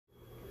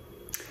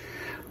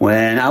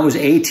When I was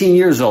 18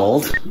 years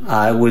old,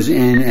 I was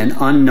in an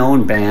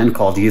unknown band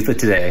called Youth of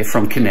Today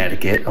from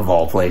Connecticut, of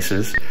all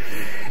places.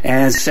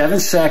 And 7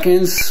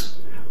 Seconds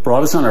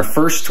brought us on our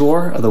first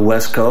tour of the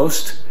West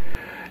Coast.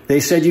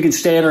 They said you can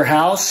stay at our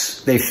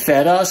house. They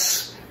fed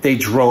us. They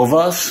drove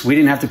us. We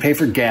didn't have to pay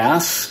for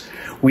gas.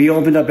 We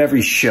opened up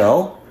every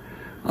show.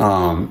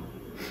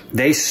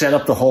 They set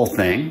up the whole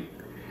thing.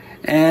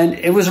 And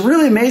it was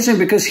really amazing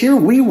because here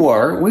we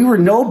were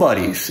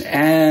nobodies.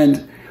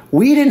 And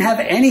we didn't have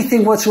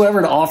anything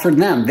whatsoever to offer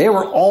them. They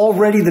were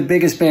already the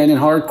biggest band in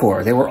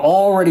hardcore. They were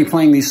already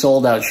playing these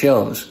sold out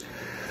shows.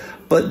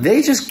 But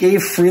they just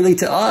gave freely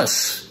to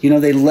us. You know,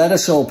 they let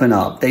us open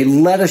up. They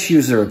let us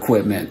use their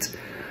equipment.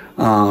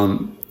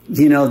 You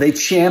know, they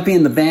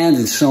championed the band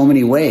in so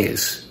many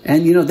ways.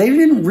 And, you know, they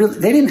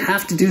didn't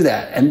have to do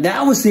that. And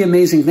that was the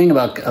amazing thing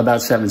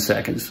about 7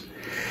 Seconds.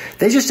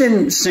 They just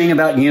didn't sing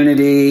about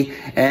unity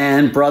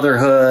and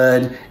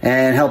brotherhood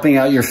and helping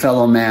out your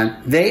fellow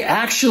man. They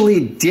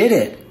actually did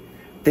it.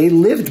 They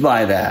lived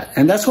by that.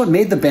 And that's what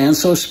made the band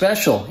so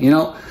special. You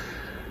know,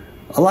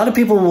 a lot of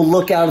people will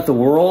look out at the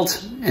world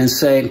and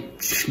say,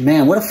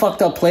 man, what a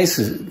fucked up place,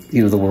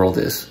 you know, the world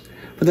is.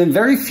 But then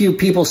very few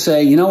people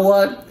say, you know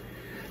what?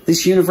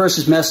 This universe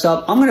is messed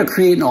up. I'm going to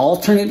create an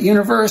alternate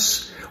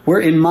universe where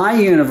in my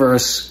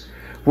universe,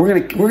 we're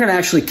going to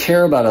actually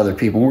care about other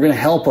people. We're going to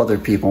help other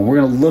people. We're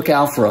going to look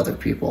out for other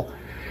people.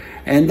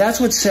 And that's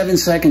what 7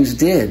 Seconds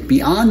did.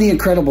 Beyond the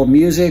incredible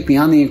music,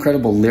 beyond the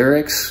incredible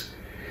lyrics,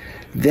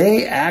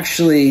 they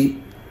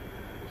actually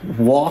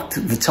walked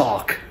the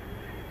talk.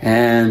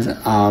 And,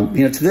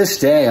 you know, to this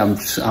day, I'm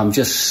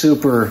just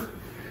super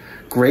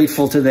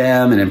grateful to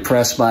them and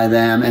impressed by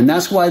them. And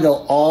that's why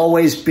they'll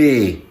always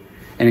be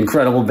an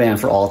incredible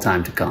band for all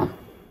time to come.